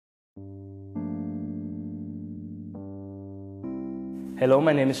Hello,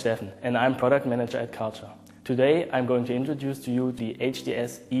 my name is Steffen and I'm product manager at Kärcher. Today I'm going to introduce to you the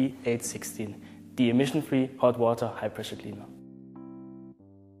HDS-E 816, the emission-free hot water high pressure cleaner.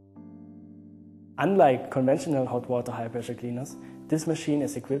 Unlike conventional hot water high pressure cleaners, this machine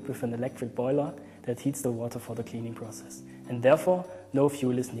is equipped with an electric boiler that heats the water for the cleaning process, and therefore no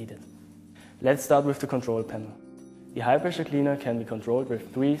fuel is needed. Let's start with the control panel. The high pressure cleaner can be controlled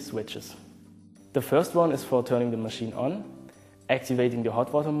with 3 switches. The first one is for turning the machine on, activating the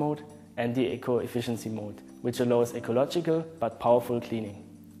hot water mode and the eco-efficiency mode, which allows ecological but powerful cleaning.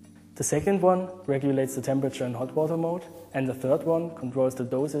 The second one regulates the temperature in hot water mode, and the third one controls the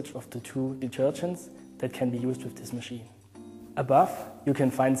dosage of the 2 detergents that can be used with this machine. Above, you can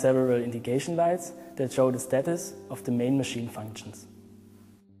find several indication lights that show the status of the main machine functions.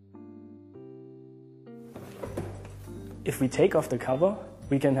 If we take off the cover,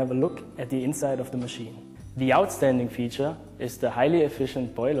 we can have a look at the inside of the machine. The outstanding feature is the highly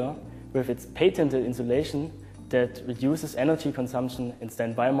efficient boiler with its patented insulation that reduces energy consumption in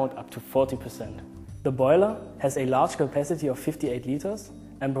standby mode up to 40%. The boiler has a large capacity of 58 liters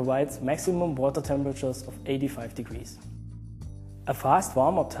and provides maximum water temperatures of 85 degrees. A fast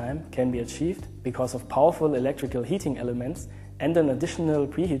warm-up time can be achieved because of powerful electrical heating elements and an additional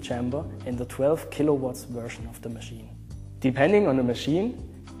preheat chamber in the 12 kilowatts version of the machine. Depending on the machine,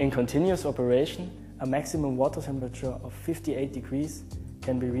 in continuous operation, a maximum water temperature of 58 degrees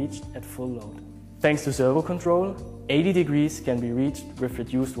can be reached at full load. Thanks to servo control, 80 degrees can be reached with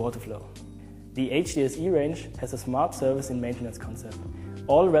reduced water flow. The HDS-E range has a smart service and maintenance concept.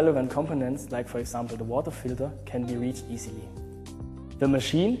 All relevant components, like for example the water filter, can be reached easily. The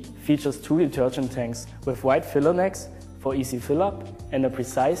machine features 2 detergent tanks with wide filler necks for easy fill-up and a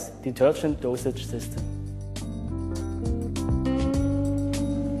precise detergent dosage system.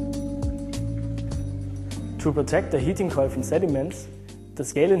 To protect the heating coil from sediments, the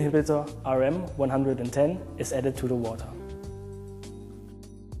scale inhibitor RM110 is added to the water.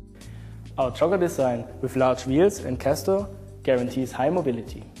 Our jogger design with large wheels and caster guarantees high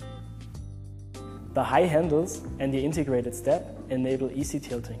mobility. The high handles and the integrated step enable easy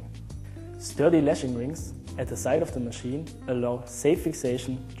tilting. Sturdy lashing rings at the side of the machine allow safe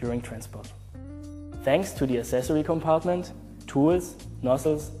fixation during transport. Thanks to the accessory compartment, tools,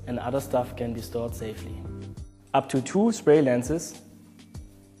 nozzles and other stuff can be stored safely. Up to 2 spray lenses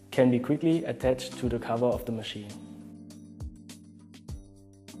can be quickly attached to the cover of the machine.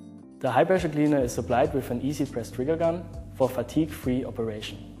 The high pressure cleaner is supplied with an easy press trigger gun for fatigue-free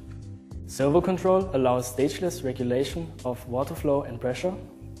operation. Servo control allows stageless regulation of water flow and pressure,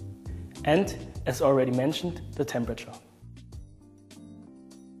 and, as already mentioned, the temperature.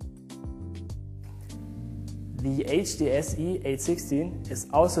 The HDS-E 816 is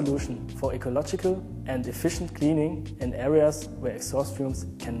our solution for ecological and efficient cleaning in areas where exhaust fumes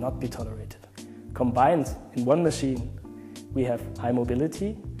cannot be tolerated. Combined in one machine, we have high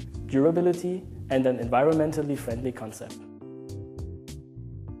mobility, durability and an environmentally friendly concept.